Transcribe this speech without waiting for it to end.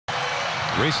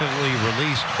Recently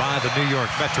released by the New York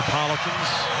Metropolitans.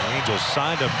 The Angels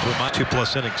signed him to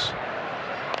 2+ innings.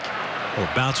 Oh,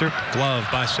 bouncer, glove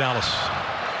by Salas.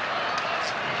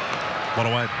 One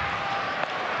away.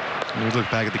 We look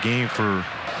back at the game for.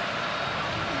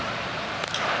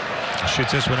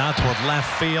 Shoots this one out toward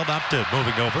left field. Upton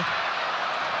moving over.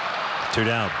 2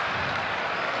 down.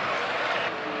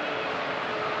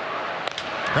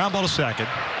 Ground ball to second.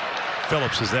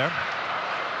 Phillips is there.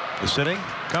 This inning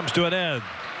comes to an end.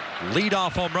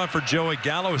 Leadoff home run for Joey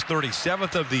Gallo, his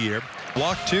 37th of the year.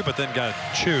 Walked 2, but then got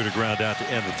Chu to ground out to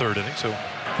end the 3rd inning. So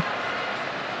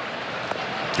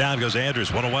down goes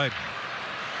Andrews, 1 away.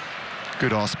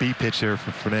 Good off-speed pitch there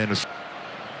for Fernando.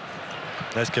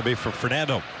 That's going to be for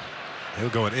Fernando. He'll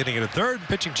go an inning and a third.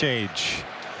 Pitching change.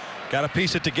 Got to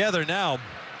piece it together now.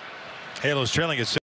 Halos trailing at